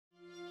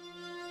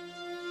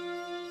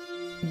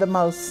The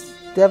most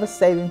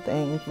devastating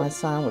thing, my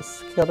son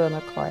was killed in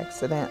a car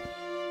accident.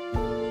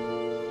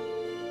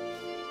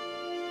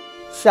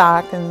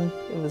 Shocking,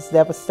 it was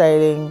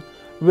devastating,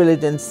 really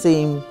didn't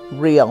seem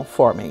real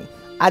for me.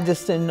 I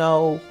just didn't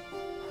know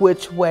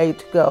which way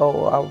to go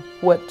or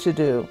what to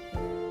do.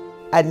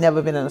 I'd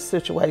never been in a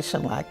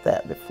situation like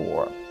that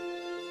before.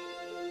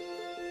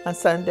 My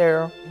son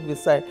Daryl would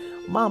say,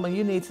 "Mama,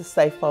 you need to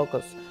stay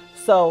focused."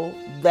 So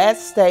that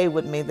stayed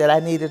with me, that I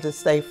needed to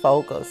stay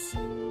focused.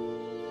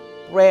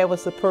 Brad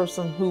was the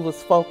person who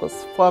was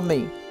focused for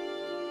me.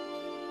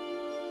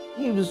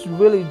 He was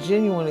really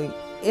genuinely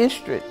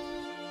interested.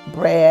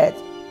 Brad,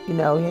 he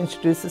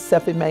introduced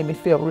himself. It made me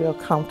feel real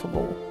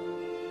comfortable.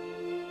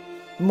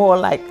 More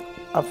like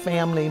a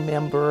family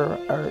member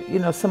or,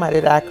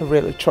 somebody that I could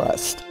really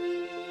trust.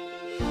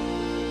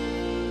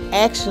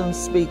 Actions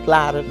speak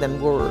louder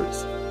than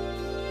words.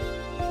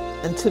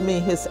 And to me,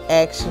 his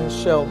actions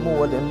show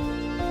more than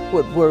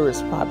what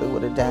words probably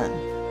would have done.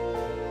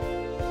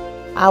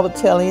 I would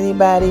tell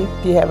anybody,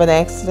 if you have an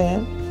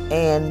accident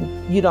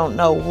and you don't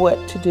know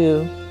what to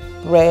do,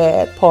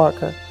 Brad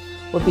Parker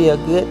would be a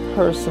good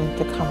person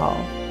to call,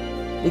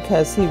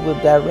 because he will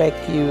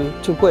direct you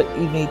to what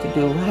you need to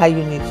do, how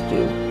you need to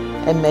do,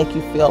 and make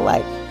you feel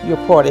like you're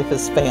part of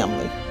his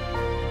family.